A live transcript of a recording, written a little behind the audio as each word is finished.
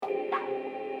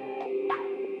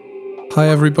Hi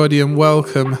everybody and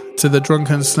welcome to the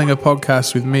Drunken Slinger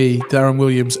podcast with me, Darren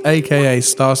Williams, aka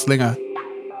Star Slinger.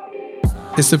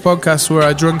 It's the podcast where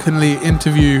I drunkenly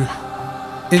interview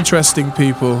interesting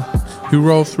people who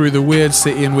roll through the weird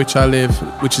city in which I live,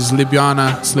 which is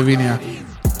Ljubljana, Slovenia.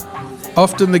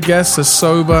 Often the guests are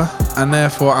sober and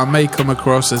therefore I may come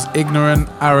across as ignorant,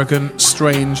 arrogant,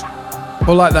 strange,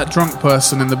 or like that drunk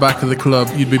person in the back of the club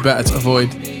you'd be better to avoid.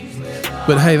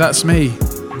 But hey, that's me.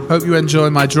 Hope you enjoy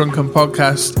my drunken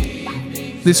podcast.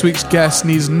 This week's guest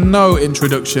needs no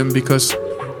introduction because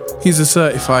he's a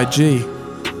certified G.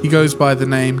 He goes by the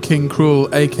name King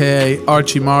Krule, aka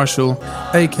Archie Marshall,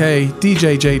 aka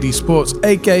DJ JD Sports,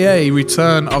 aka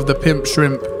Return of the Pimp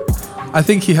Shrimp. I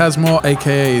think he has more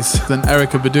AKAs than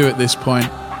Erykah Badu at this point.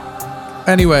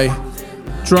 Anyway,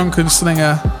 Drunken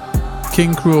Slinger,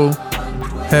 King Krule,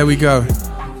 here we go.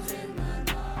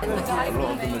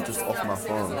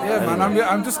 Yeah, man,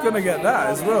 I'm just gonna get that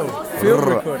as well. Field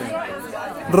recording.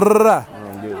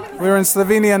 We're in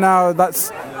Slovenia now.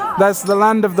 That's the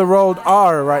land of the rolled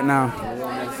R right now.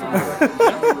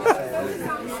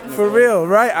 For real,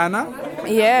 right, Anna?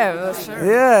 Yeah, well, sure.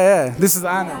 Yeah. This is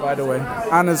Anna, by the way.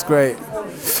 Anna's great.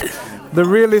 The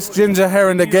realest ginger hair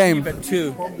in the game.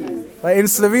 Like in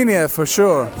Slovenia, for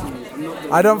sure.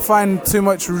 I don't find too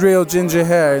much real ginger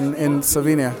hair in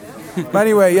Slovenia. But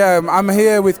anyway, yeah, I'm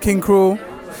here with King Krule,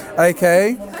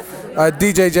 aka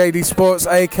DJ JD Sports,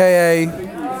 aka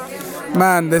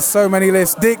man, there's so many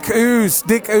lists. Dick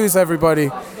Ooze,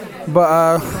 everybody.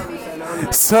 But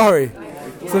sorry.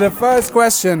 So the first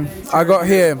question I got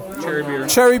here,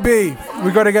 Cherry B.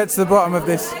 We got to get to the bottom of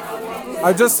this.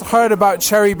 I just heard about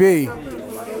Cherry B.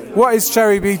 What is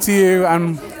Cherry B to you,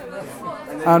 and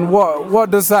what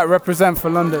does that represent for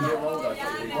London?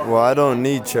 Well, I don't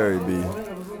need Cherry B.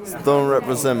 It don't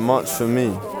represent much for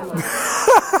me.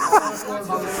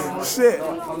 Shit.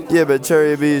 Yeah, but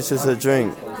Cherry B is just a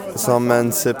drink. Some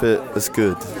man sip it, it's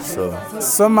good. So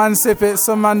some man sip it,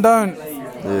 some man don't.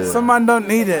 Yeah. Some man don't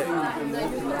need it,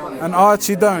 and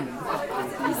Archie don't.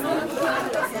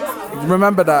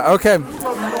 Remember that. Okay.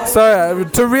 So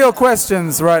to real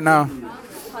questions right now.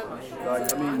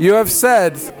 You have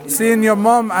said seeing your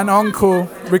mom and uncle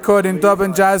recording dub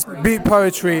and jazz beat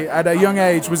poetry at a young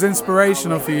age was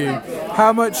inspirational for you.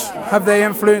 How much have they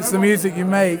influenced the music you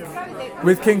make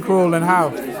with King Krule, and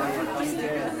how?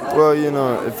 Well, you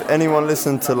know, if anyone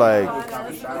listened to like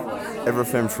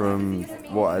everything from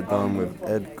what I done with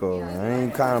Edgar, any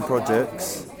kind of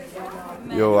projects,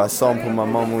 I sample my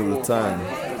mum all the time.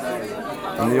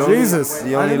 And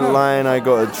the only line I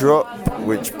got to drop,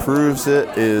 which proves it,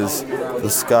 is "The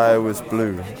sky was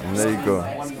blue," and there you go.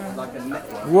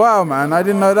 Wow, man, I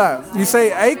didn't know that. You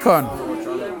say Akon?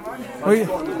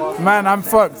 Man, I'm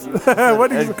fucked.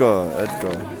 What did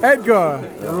Edgar.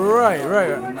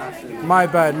 Right. My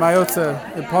bad. My utter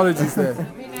apologies there.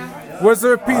 Was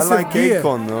there a piece of gear?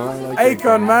 Akon, though. I like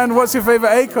Akon, man. What's your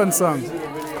favorite Akon song?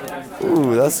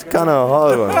 Ooh, that's kind of a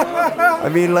hard one.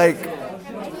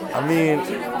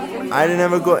 I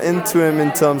never got into him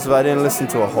in terms of I didn't listen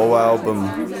to a whole album.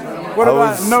 What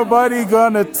about Nobody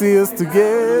Gonna See Us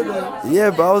Together?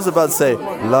 Yeah, but I was about to say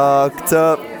Locked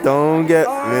Up, Don't Get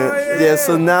Yeah,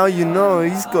 so now you know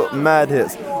he's got mad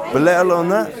hits. But let alone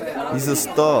that, he's a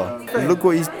star. And look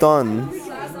what he's done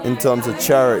in terms of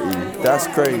charity. That's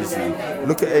crazy.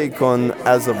 Look at Akon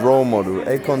as a role model.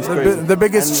 Akon's crazy. The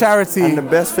biggest charity. And the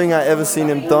best thing I ever seen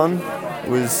him done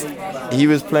was he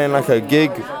was playing like a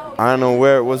gig. I don't know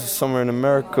where it was, somewhere in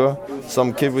America.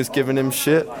 Some kid was giving him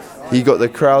shit. He got the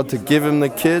crowd to give him the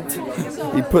kid.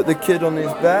 He put the kid on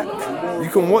his back. You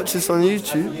can watch this on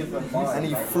YouTube. And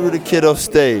he threw the kid off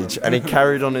stage and he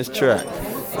carried on his track.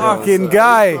 Fucking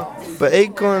guy. But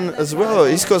Akon as well,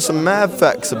 he's got some mad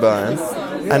facts about him.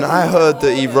 And I heard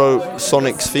that he wrote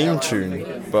Sonic's theme tune.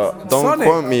 But don't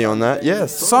quote me on that.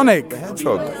 Yes. Sonic. The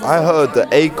Hedgehog. I heard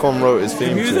that Akon wrote his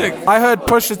theme tune. I heard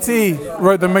Pusha T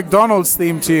wrote the McDonald's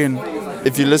theme tune.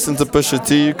 If you listen to Pusha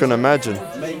T, you can imagine.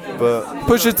 But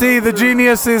Pusha T, the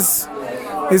genius is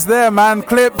there, man.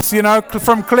 Clips,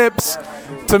 from clips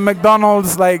to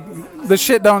McDonald's, like the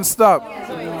shit don't stop.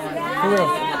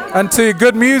 And to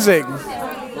good music.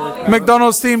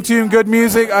 McDonald's theme tune, good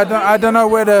music. I don't know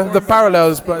where the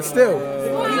parallels, but still.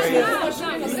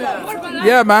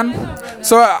 Yeah, man.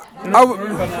 So,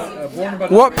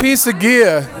 what piece of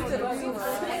gear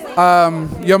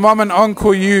your mom and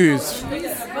uncle used?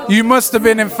 You must have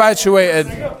been infatuated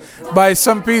by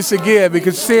some piece of gear,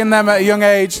 because seeing them at a young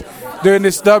age doing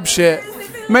this dub shit,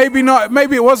 maybe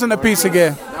it wasn't a piece of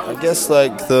gear. I guess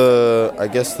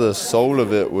the soul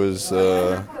of it was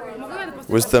the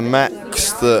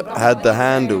Max that had the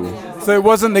handle. So it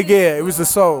wasn't the gear, it was the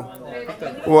soul.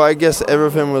 Well, I guess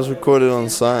everything was recorded on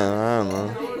something. I don't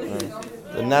know.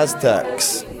 The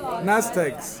Naztecs.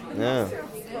 Naztecs. Yeah.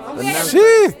 The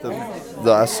Shit.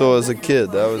 that I saw as a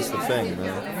kid. That was the thing,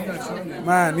 man.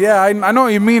 Man, yeah, I know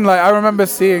what you mean. Like, I remember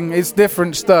seeing it's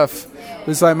different stuff.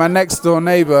 It's like my next door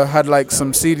neighbor had like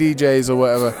some CDJs or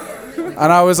whatever,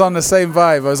 and I was on the same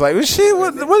vibe. I was like, shit,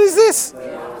 what is this?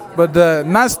 But the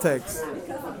Naztecs.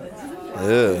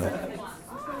 Yeah.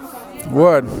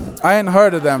 Word. I ain't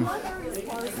heard of them.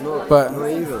 But Not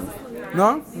even.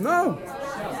 No.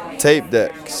 Tape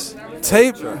decks.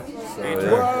 Tape. Yeah.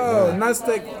 Whoa,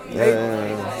 Naztec.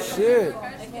 Yeah. Shit.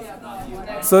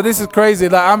 So this is crazy.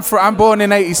 Like I'm born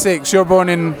in '86. You're born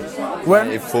in when?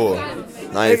 94.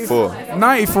 94.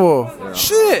 94. Yeah.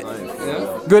 Shit.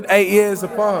 Good 8 years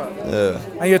apart. Yeah.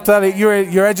 And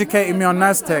you're educating me on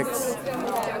Naztecs.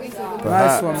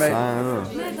 Nice one, mate. I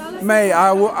don't know. Mate,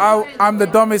 I'm the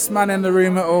dumbest man in the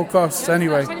room at all costs.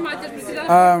 Anyway.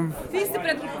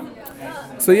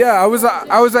 So yeah, I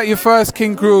was at your first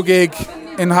King Krule gig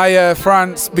in Haye,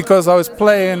 France, because I was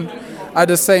playing at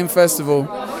the same festival.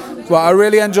 But I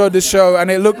really enjoyed the show,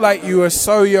 and it looked like you were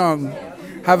so young,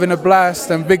 having a blast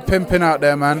and big pimping out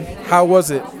there, man. How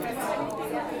was it?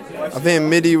 I think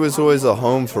MIDI was always a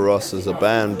home for us as a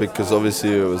band because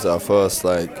obviously it was our first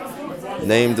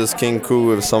named as King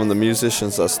Krule with some of the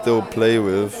musicians I still play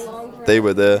with. They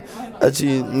were there.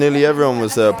 Actually, nearly everyone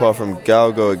was there apart from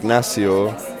Galgo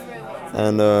Ignacio,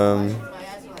 and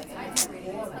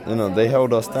they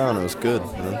held us down. It was good.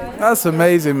 Man. That's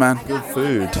amazing, man. Good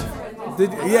food.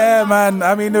 Yeah, man.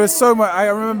 I mean, there was so much. I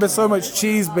remember so much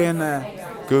cheese being there.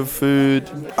 Good food.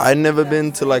 I'd never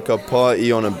been to a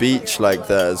party on a beach like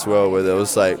that as well, where there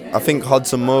was I think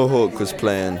Hudson Mohawk was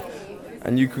playing,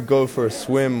 and you could go for a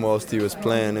swim whilst he was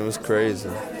playing. It was crazy.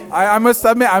 I must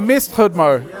admit, I missed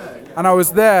Hoodmo, and I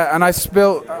was there, and I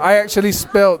actually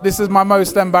spilled. This is my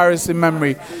most embarrassing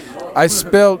memory. I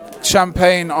spilled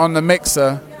champagne on the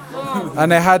mixer, and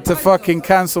they had to fucking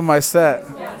cancel my set.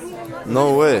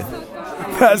 No way.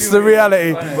 That's the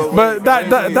reality. But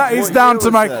that is down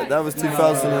to my... That was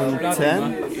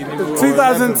 2010?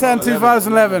 2010,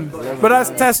 2011. But that's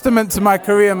testament to my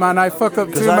career, man. I fuck up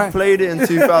too much. Because I played it in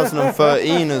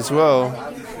 2013 as well.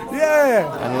 Yeah.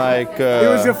 And it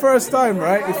was your first time,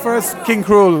 right? Your first King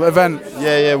Krule event.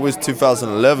 Yeah, it was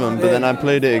 2011, but then I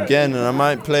played it again, and I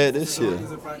might play it this year.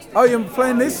 Oh, you're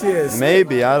playing this year?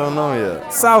 Maybe, I don't know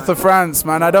yet. South of France,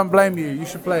 man. I don't blame you. You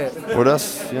should play it. Well,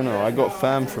 that's, I got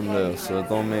fam from there, so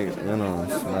don't make, it's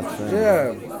my thing.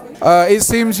 Yeah. It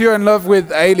seems you're in love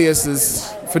with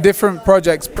aliases for different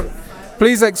projects.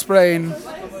 Please explain,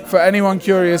 for anyone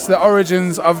curious, the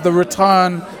origins of the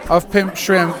return of Pimp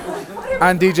Shrimp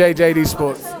and DJ JD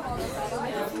Sports.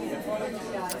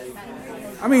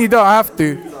 I mean, you don't have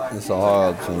to. It's a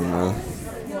hard thing, man.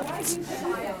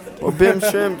 Well, Pimp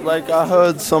Shrimp, I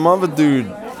heard some other dude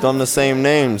done the same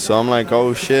name, so I'm like,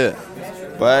 oh shit.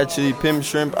 But actually, Pimp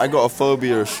Shrimp, I got a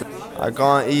phobia of shrimp. I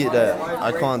can't eat that.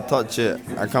 I can't touch it.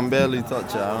 I can barely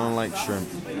touch it. I don't like shrimp.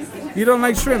 You don't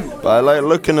like shrimp? But I like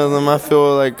looking at them. I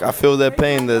feel their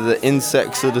pain. They're the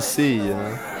insects of the sea,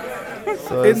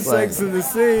 So insects of the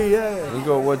sea, yeah. You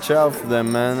gotta watch out for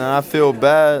them, man. And I feel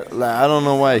bad. I don't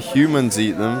know why humans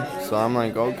eat them. So I'm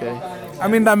like, okay. I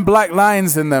mean, them black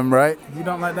lines in them, right? You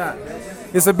don't like that?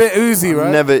 It's a bit oozy, right?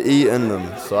 I've never eaten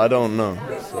them, so I don't know.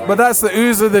 So. But that's the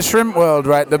ooze of the shrimp world,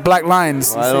 right? The black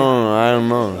lines. I don't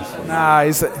know. So. Nah,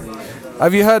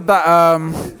 have you heard that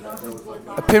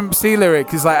a Pimp C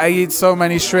lyric? He's like, I eat so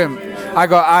many shrimp, I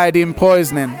got iodine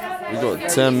poisoning. We got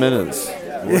 10 minutes.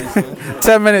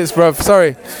 10 minutes, bruv.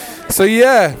 Sorry. So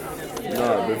yeah.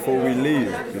 No, before we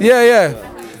leave. Yeah.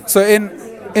 So in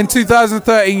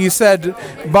 2013, you said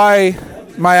buy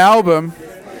my album,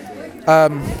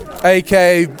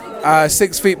 aka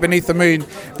 6 Feet Beneath the Moon,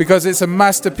 because it's a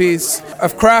masterpiece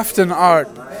of craft and art.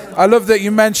 I love that you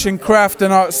mentioned craft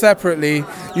and art separately.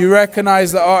 You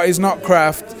recognize that art is not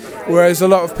craft, whereas a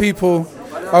lot of people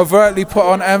overtly put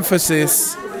on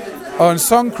emphasis on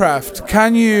songcraft.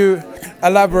 Can you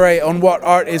elaborate on what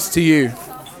art is to you?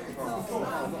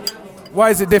 Why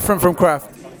is it different from craft?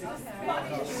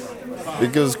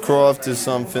 Because craft is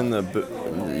something that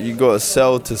you gotta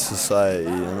sell to society,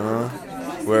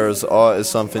 whereas art is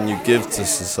something you give to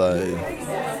society.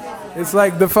 It's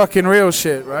like the fucking real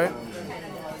shit, right?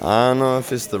 I don't know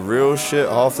if it's the real shit.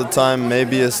 Half the time,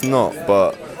 maybe it's not.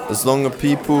 But as long as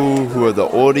people who are the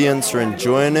audience are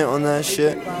enjoying it on that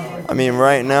shit. I mean,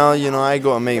 right now, I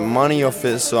gotta make money off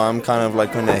it, so I'm kind of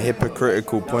on a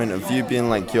hypocritical point of view, being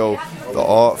like, yo, the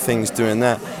art thing's doing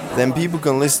that. Then people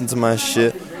can listen to my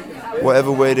shit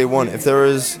whatever way they want. If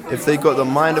they got the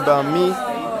mind about me,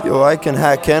 yo, I can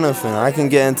hack anything. I can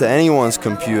get into anyone's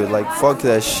computer. Like, fuck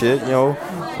that shit, yo.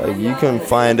 Like, you can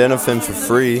find anything for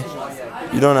free.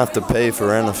 You don't have to pay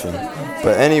for anything.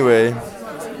 But anyway,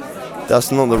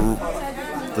 that's not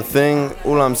the thing.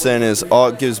 All I'm saying is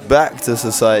art gives back to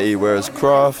society, whereas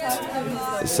craft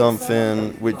is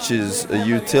something which is a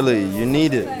utility. You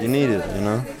need it, you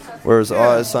know? Whereas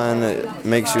art is something that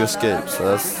makes you escape.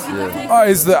 So that's,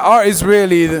 yeah. Art is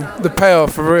really the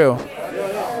payoff for real.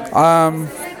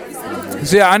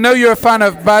 So yeah, I know you're a fan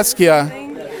of Basquiat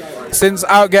since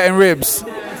Out Getting Ribs.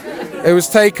 It was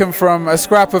taken from a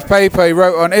scrap of paper he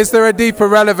wrote on. Is there a deeper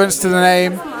relevance to the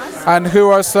name? And who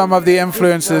are some of the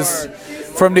influences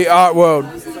from the art world?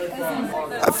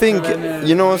 I think,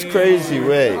 you know what's crazy?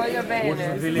 Wait,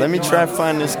 let me try to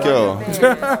find this girl.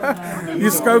 You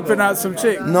scoping out some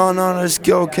chick? No, this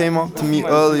girl came up to me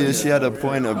earlier. She had a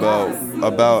point about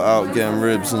Out Getting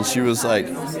Ribs, and she was like,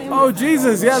 oh,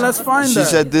 Jesus, yeah, let's find her. She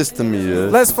said this to me, yeah?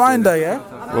 Let's find her, yeah?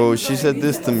 Well, she said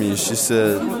this to me. She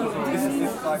said,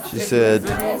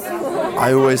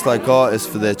 I always like artists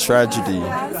for their tragedy.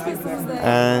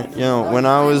 And, you know, when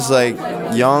I was, like,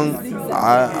 young,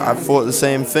 I thought the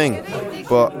same thing.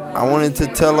 But I wanted to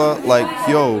tell her, like,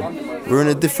 yo, we're in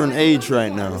a different age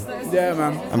right now. Yeah,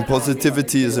 man. And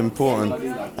positivity is important.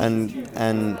 And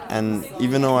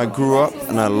even though I grew up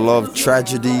and I love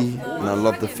tragedy and I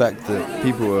love the fact that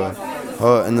people were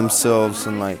hurting themselves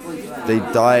and, like, they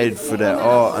died for their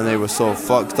art and they were so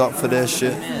fucked up for their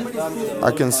shit,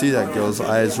 I can see that girl's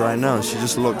eyes right now. She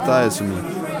just locked eyes with me.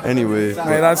 Anyway.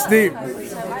 Hey, that's deep.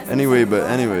 Anyway,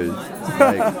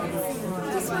 like...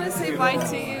 Just want to say bye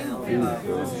to you.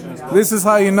 This is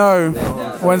how you know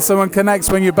when someone connects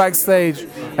when you're backstage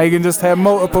and you can just hear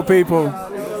multiple people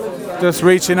just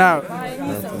reaching out.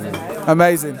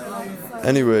 Amazing.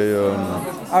 Anyway,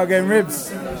 Out Getting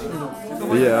Ribs.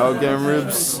 Yeah, Out Getting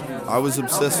Ribs. I was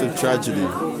obsessed with tragedy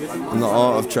and the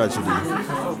art of tragedy.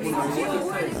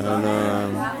 And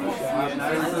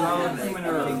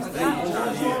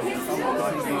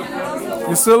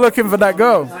you're still looking for that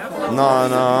girl? No,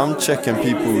 I'm checking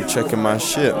my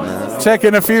shit, man.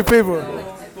 Checking a few people?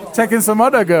 Checking some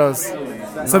other girls?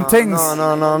 Some things?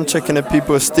 No, I'm checking if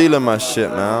people are stealing my shit,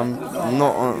 man. I'm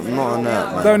not on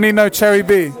that, man. Don't need no Cherry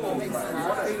B.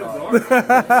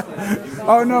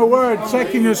 Oh, no, word.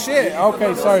 Checking your shit.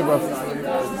 Okay, sorry, bro.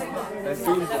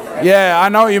 Yeah, I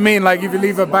know what you mean. Like if you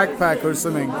leave a backpack or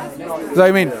something. Is that what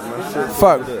you mean?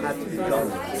 Fuck.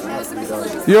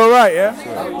 You alright, yeah?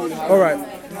 Alright.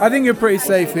 I think you're pretty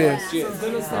safe here.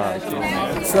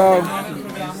 So,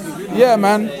 yeah,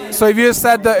 man. So if you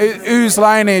said that Ooze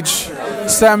lineage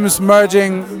stems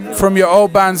merging from your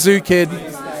old band Zoo Kid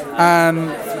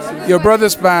and your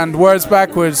brother's band Words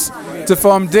Backwards to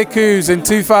form Dick Ooze in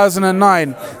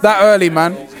 2009. That early,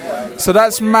 man. So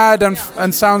that's mad and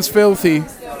sounds filthy.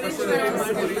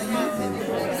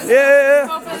 Yeah.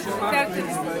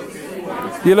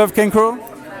 You love King Krule?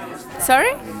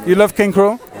 Sorry? You love King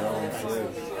Krule?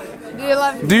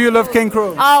 Do Do you love King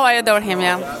Krule? Oh, I adore him,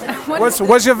 yeah.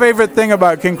 What's your favorite thing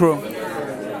about King Krule?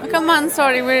 Come on,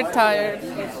 sorry, we're tired.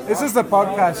 This is the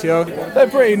podcast, yo. They're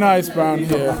pretty nice around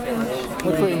here.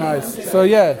 They're pretty nice. So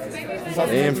yeah.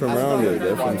 They ain't from around here.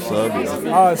 They're from Serbia.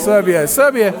 Oh, Serbia.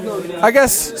 I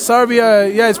guess Serbia,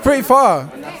 yeah, it's pretty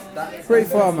far. Pretty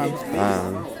far, man.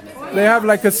 They have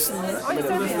like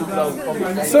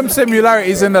some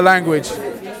similarities in the language.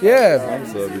 Yeah. I'm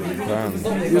Serbian,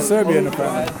 apparently. You're Serbian,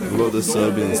 apparently. A lot of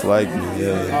Serbians like me,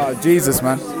 yeah. Oh, Jesus,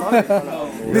 man.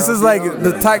 This is like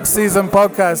the tax season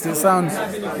podcast.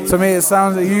 To me, it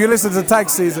sounds, you listen to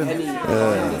tax season.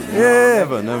 Yeah.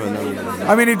 Never.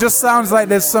 I mean, it just sounds like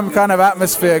there's some kind of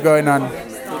atmosphere going on.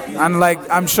 And like,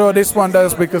 I'm sure this one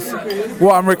does because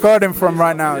what I'm recording from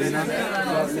right now, you know?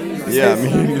 Yeah, I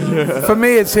mean, for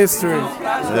me, it's history.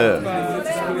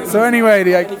 yeah. So anyway,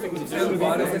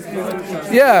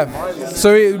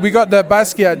 so we got the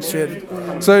Basquiat shit.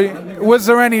 So was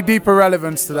there any deeper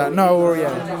relevance to that? No, or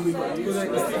yeah?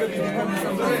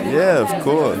 Yeah, of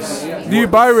course. Do you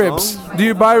buy ribs? Do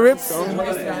you buy ribs?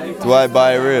 Do I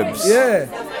buy ribs? Yeah.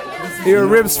 You're a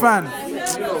ribs fan?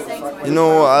 You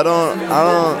know what, I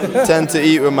don't tend to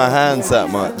eat with my hands that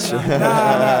much.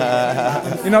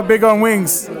 You're not big on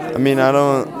wings? I mean, I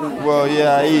don't, well,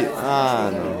 yeah, I eat,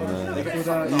 no,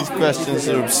 man. These questions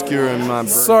are obscuring my brain.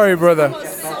 Sorry, brother.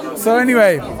 So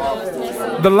anyway,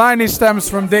 the lineage stems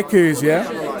from Dick Ooze, yeah?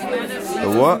 The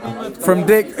what? From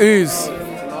Dick Ooze.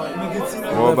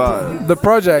 What about it? The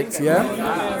project,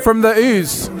 yeah? From the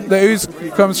Ooze. The Ooze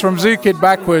comes from Zoo Kid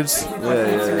backwards.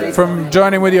 Yeah. From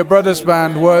joining with your brother's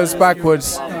band, Words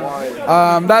Backwards.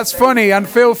 That's funny and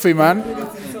filthy, man.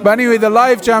 But anyway, the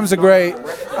live jams are great.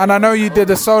 and I know you did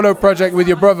a solo project with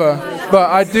your brother, but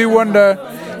I do wonder,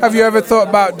 have you ever thought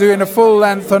about doing a full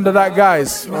length under that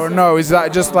guise? Or no, is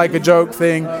that just like a joke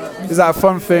thing? Is that a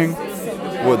fun thing?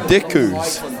 What,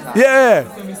 Dickus? Yeah!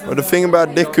 Well, the thing about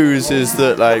Dickus is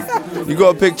that, like, you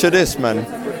gotta picture this, man.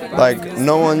 Like,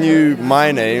 no one knew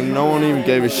my name, no one even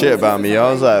gave a shit about me.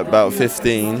 I was like about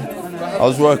 15. I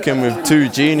was working with two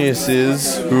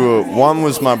geniuses one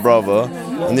was my brother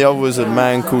and the other was a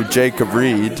man called Jacob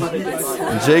Reed.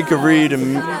 And Jacob Reed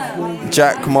and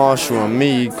Jack Marshall and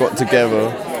me got together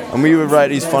and we would write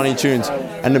these funny tunes.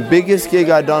 And the biggest gig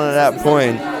I'd done at that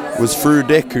point was through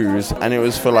Dickus, and it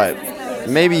was for like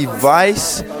maybe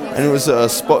Vice, and it was at a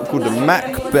spot called the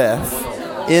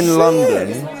Macbeth in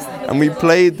London. And we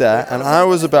played that, and I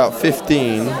was about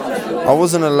 15. I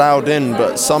wasn't allowed in,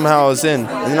 but somehow I was in.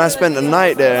 And then I spent the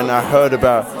night there, and I heard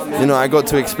about, I got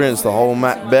to experience the whole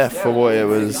Macbeth for what it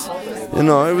was.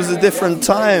 It was a different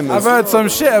time. I've heard some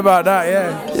shit about that,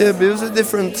 yeah. Yeah, but it was a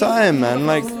different time, man.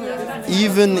 Like,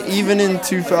 even in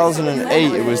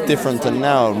 2008, it was different to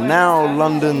now. Now,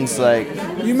 London's like...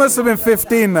 You must have been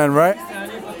 15 then, right?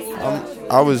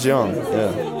 I was young,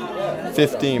 yeah.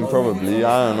 15 probably.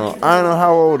 I don't know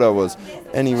how old I was.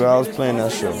 Anyway, I was playing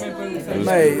that show.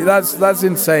 Mate, that's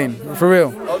insane, for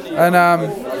real. And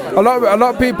a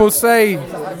lot of people say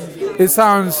you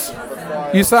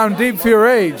sound deep for your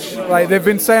age. Like, they've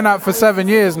been saying that for 7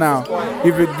 years now.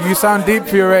 You sound deep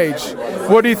for your age.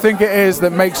 What do you think it is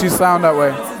that makes you sound that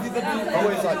way?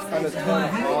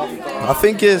 I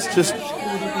think it's just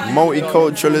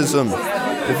multiculturalism.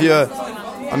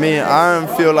 I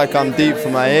don't feel like I'm deep for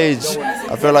my age.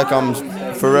 I feel like I'm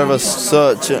forever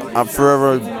searching. I'm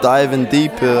forever diving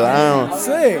deeper.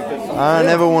 I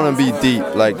never want to be deep.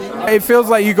 Like, it feels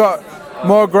like you got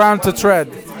more ground to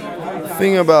tread. The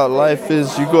thing about life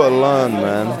is you gotta learn,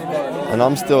 man. And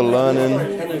I'm still learning.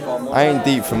 I ain't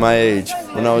deep for my age.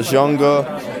 When I was younger,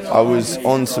 I was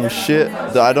on some shit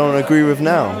that I don't agree with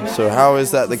now. So how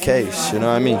is that the case? You know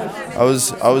what I mean? I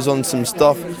was on some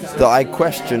stuff that I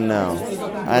question now.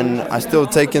 And I still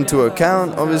take into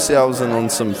account, obviously I wasn't on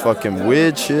some fucking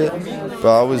weird shit,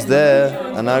 but I was there,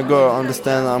 and I gotta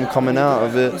understand that I'm coming out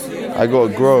of it. I gotta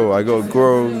grow, you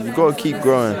gotta keep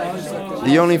growing.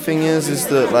 The only thing is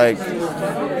that, like,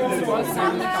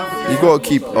 you gotta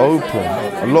keep open.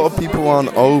 A lot of people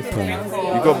aren't open.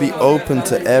 You gotta be open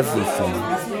to everything.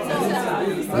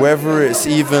 Whether it's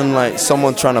even like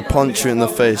someone trying to punch you in the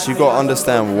face, you gotta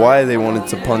understand why they wanted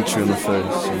to punch you in the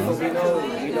face,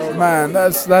 Man,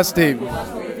 that's deep.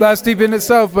 That's deep in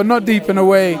itself, but not deep in a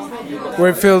way where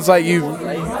it feels like it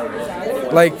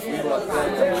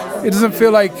doesn't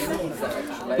feel like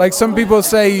some people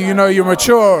say, you're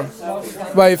mature,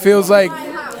 but it feels like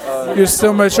you're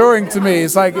still maturing to me.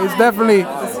 It's like, it's definitely,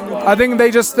 I think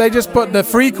they just put the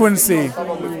frequency.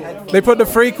 They put the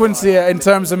frequency in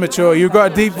terms of mature. You've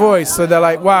got a deep voice, so they're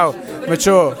like, wow,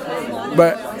 mature.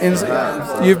 But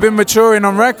you've been maturing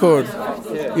on record,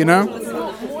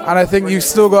 And I think you've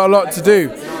still got a lot to do.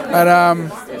 And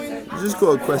you just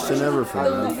gotta question everything,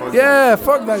 man.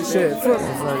 Fuck that shit.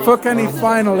 Fuck any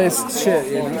finalist shit,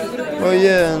 Well,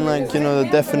 yeah, and the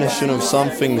definition of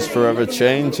something's forever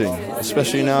changing,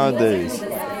 especially nowadays.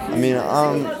 I mean,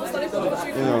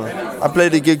 I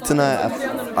played a gig tonight.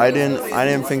 I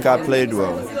didn't think I played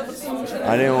well.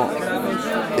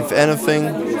 If anything,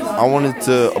 I wanted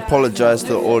to apologize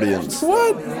to the audience.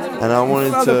 What? And I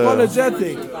wanted to.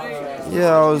 Apologetic.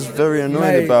 Yeah, I was very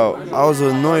annoyed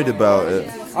about it.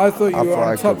 I thought you were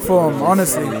on top form,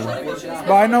 honestly.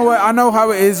 But I know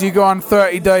how it is. You go on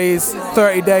 30 days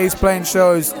playing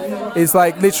shows. It's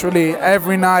like literally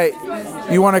every night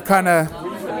you want to kind of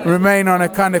remain on a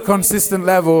kind of consistent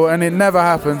level, and it never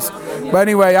happens. But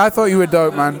anyway, I thought you were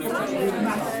dope, man.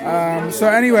 So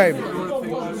anyway,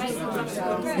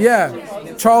 yeah,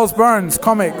 Charles Burns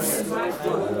comics.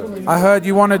 I heard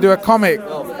you want to do a comic.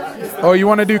 Or you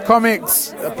want to do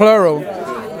comics, plural,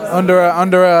 under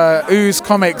a Ooze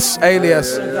Comics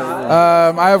alias.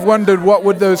 I have wondered what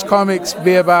would those comics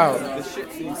be about.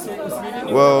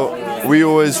 Well, we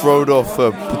always wrote off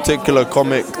a particular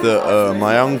comic that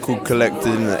my uncle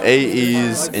collected in the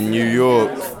 80s in New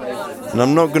York. And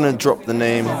I'm not going to drop the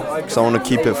name because I want to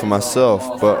keep it for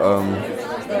myself. But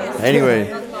anyway,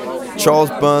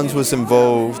 Charles Burns was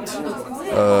involved.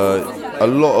 A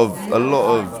lot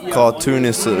of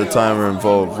cartoonists at the time were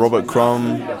involved. Robert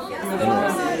Crumb.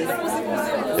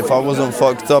 If I wasn't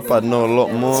fucked up, I'd know a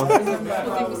lot more.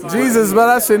 Jesus, but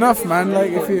that's enough, man.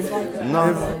 Like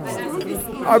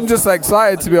I'm just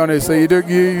excited, to be honest. So you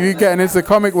getting into the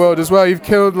comic world as well. You're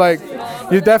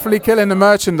definitely killing the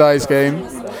merchandise game.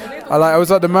 I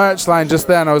was at the merch line just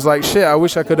then. I was like, shit, I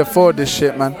wish I could afford this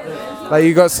shit, man. Like,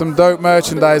 you got some dope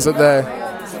merchandise up there.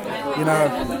 You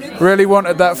know, really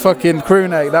wanted that fucking crew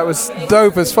neck. That was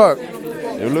dope as fuck.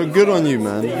 It would look good on you,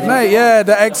 man. Mate, yeah,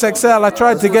 the XXL. I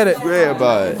tried to get it. Great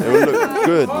about it. It would look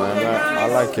good, man. I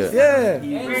like it. Yeah.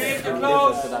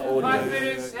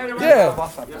 Yeah.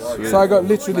 Sweet. So I got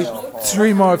literally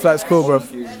 3 more if that's cool, bro.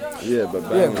 Yeah, but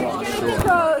bang. So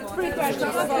 3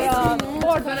 questions for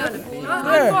board banana.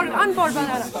 Unboard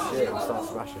banana.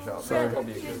 Sorry.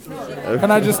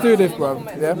 Can I just do this, bro?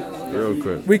 Yeah. Real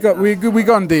quick. We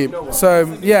gone deep. So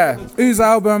yeah, Oo's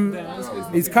album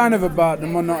is kind of about the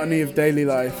monotony of daily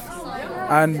life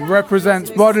and represents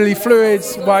bodily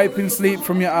fluids, wiping sleep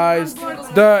from your eyes,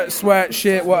 dirt, sweat,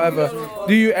 shit, whatever.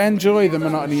 Do you enjoy the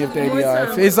monotony of daily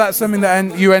life? Is that something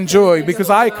that you enjoy? Because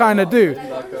I kind of do.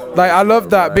 Like, I love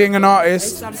that, being an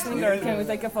artist. Slinger, can we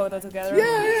take a photo together?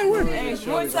 Yeah,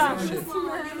 What's up?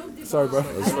 Sorry, bro.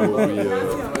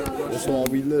 That's how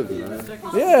we live, man.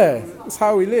 Yeah, that's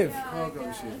how we live.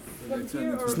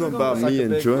 It's not about me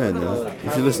enjoying it.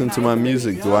 If you listen to my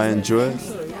music, do I enjoy it?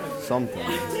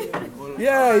 Sometimes.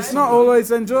 Yeah, it's not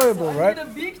always enjoyable, right?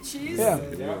 Yeah.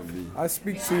 I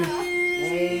speak to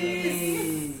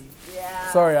you.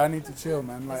 Sorry, I need to chill,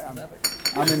 man. Like,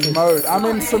 I'm in mode. I'm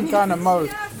in some kind of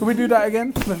mode. Can we do that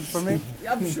again for me?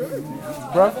 Yeah, sure.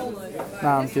 Bro?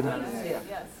 Nah, I'm kidding.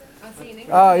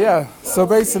 Yeah. So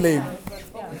basically,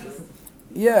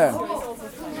 yeah.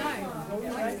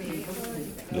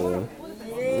 No,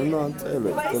 tell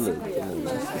it.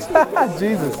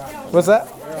 Jesus. What's that?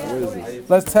 Where is it?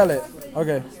 Let's tell it.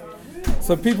 Okay.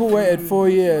 So people waited 4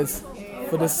 years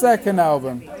for the second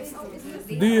album.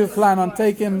 Do you plan on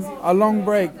taking a long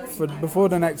break before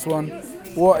the next one?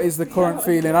 What is the current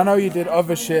feeling? I know you did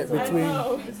other shit between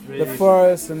the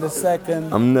first and the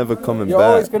second. I'm never coming You're back.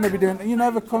 always going to be doing... You're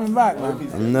never coming back, man.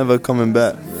 I'm never coming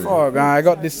back. Oh, man, I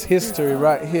got this history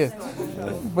right here.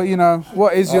 But, you know,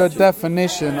 what is your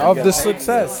definition of the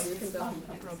success?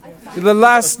 The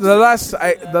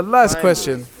last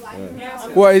question.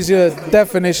 What is your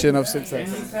definition of success?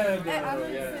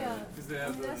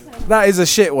 That is a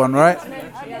shit one, right?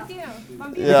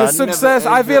 Yeah, because success,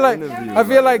 I feel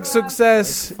like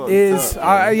success is.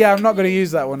 I'm not going to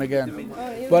use that one again.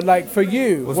 But like for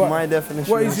you, what's my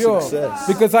definition what is of your success?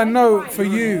 Because I know for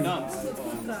you,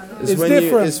 it's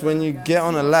different. It's when you get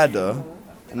on a ladder.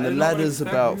 And the ladder's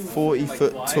about 40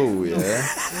 foot tall, yeah?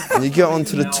 And you get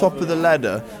onto the top of the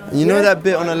ladder, and you know that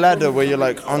bit on a ladder where you're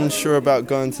like unsure about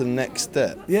going to the next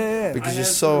step? Yeah. Because you're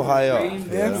so high up,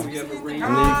 yeah? And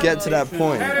then you get to that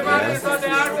point,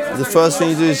 yeah? The first thing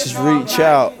you do is just reach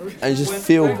out and just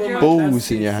feel balls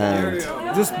in your hand.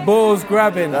 Just balls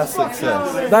grabbing. That's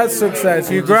success. That's success.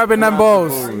 You grabbing them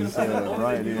balls.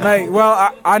 Mate,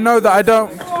 well, I know that I don't...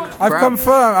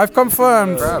 I've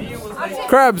confirmed.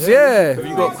 Crabs, yeah. Have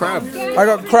you got crabs? I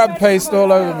got crab paste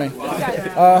all over me.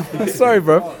 Sorry,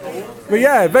 bro. But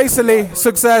yeah, basically,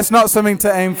 success, not something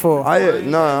to aim for.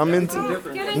 I'm into...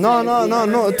 No,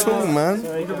 not at all, man.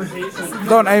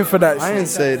 Don't aim for that shit. I didn't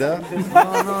say that.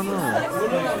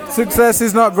 No. Success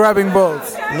is not grabbing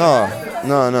balls. No.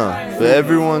 But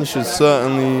everyone should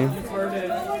certainly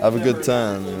have a good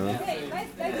time, you know.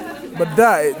 But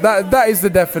that is the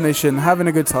definition, having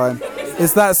a good time.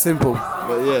 It's that simple.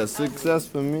 But yeah, success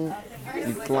for me,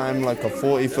 you climb like a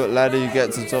 40-foot ladder, you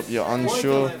get to the top, you're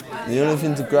unsure. The only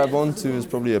thing to grab onto is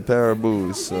probably a pair of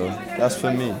boots, so that's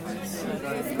for me.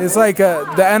 It's like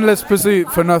the endless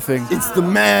pursuit for nothing. It's the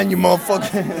man, you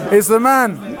motherfucker. It's the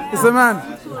man.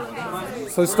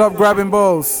 So stop grabbing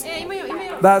balls.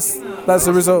 That's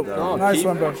the result. Nice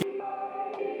one, bro.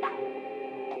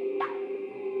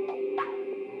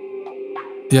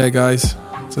 Yeah, guys.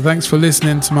 So thanks for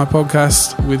listening to my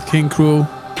podcast with King Krule.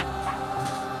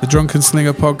 The Drunken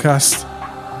Slinger podcast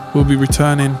will be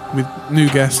returning with new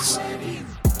guests,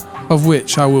 of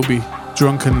which I will be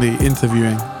drunkenly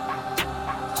interviewing.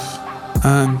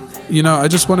 And, you know, I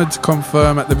just wanted to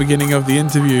confirm at the beginning of the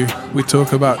interview, we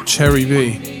talk about Cherry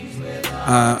B.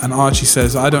 And Archie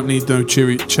says, I don't need no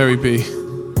Cherry B.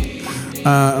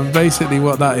 And basically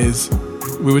what that is,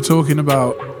 we were talking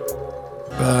about,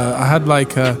 I had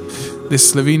like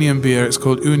this Slovenian beer, it's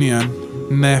called Union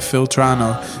Ne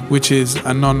Filtrano, which is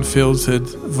a non-filtered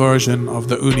version of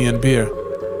the Union beer.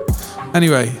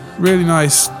 Anyway, really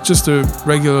nice, just a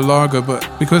regular lager, but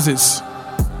because it's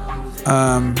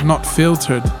not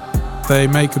filtered, they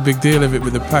make a big deal of it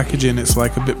with the packaging. It's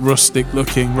like a bit rustic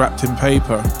looking, wrapped in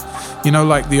paper. You know,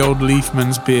 like the old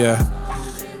Leafman's beer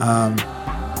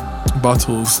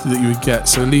bottles that you would get.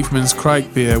 So Leafman's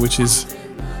Crike beer, which is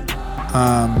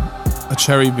a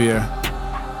cherry beer,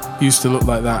 used to look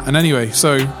like that. And anyway,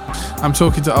 so I'm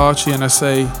talking to Archie and I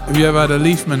say, have you ever had a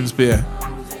Leafman's beer?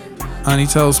 And he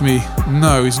tells me,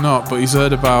 no, he's not, but he's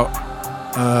heard about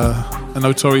a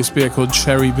notorious beer called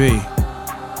Cherry B.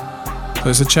 So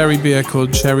it's a cherry beer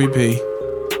called Cherry B.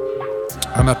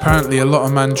 And apparently a lot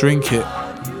of men drink it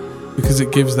because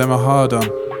it gives them a hard-on,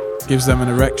 gives them an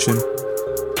erection.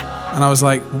 And I was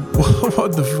like,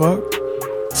 what the fuck?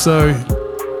 So,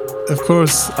 of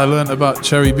course, I learned about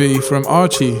Cherry B from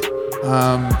Archie.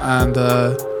 And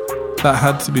that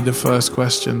had to be the first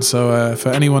question. So for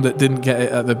anyone that didn't get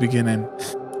it at the beginning,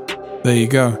 there you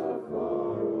go.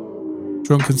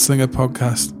 Drunken Slinger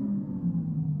podcast.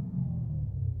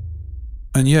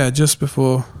 And yeah, just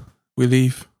before we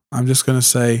leave, I'm just going to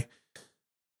say,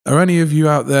 are any of you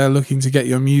out there looking to get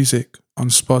your music on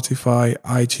Spotify,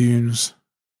 iTunes,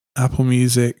 Apple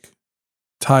Music,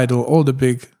 Tidal, all the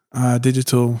big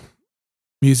digital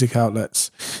music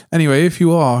outlets? Anyway, if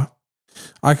you are,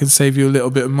 I can save you a little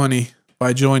bit of money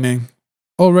by joining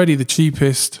already the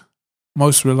cheapest,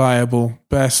 most reliable,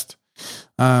 best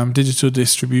digital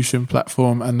distribution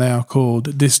platform, and they are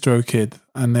called DistroKid,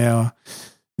 and they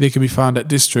can be found at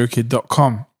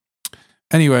distrokid.com.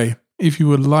 Anyway, if you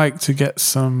would like to get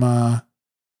some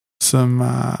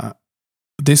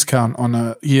discount on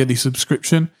a yearly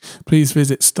subscription, please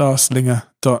visit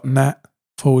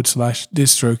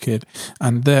starslinger.net/distrokid,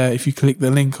 and there, if you click the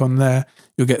link on there,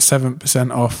 you'll get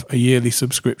 7% off a yearly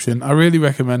subscription. I really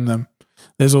recommend them.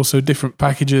 There's also different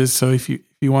packages, so if you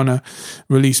want to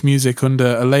release music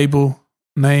under a label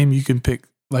name, you can pick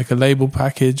like a label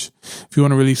package. If you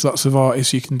want to release lots of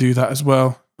artists, you can do that as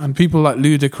well. And people like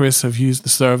Ludacris have used the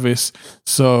service,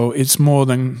 so it's more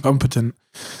than competent.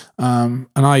 And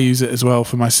I use it as well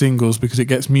for my singles because it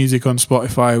gets music on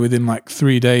Spotify within like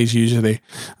 3 days usually,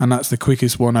 and that's the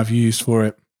quickest one I've used for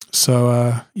it.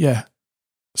 So yeah,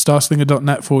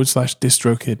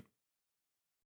 starslinger.net/distrokid.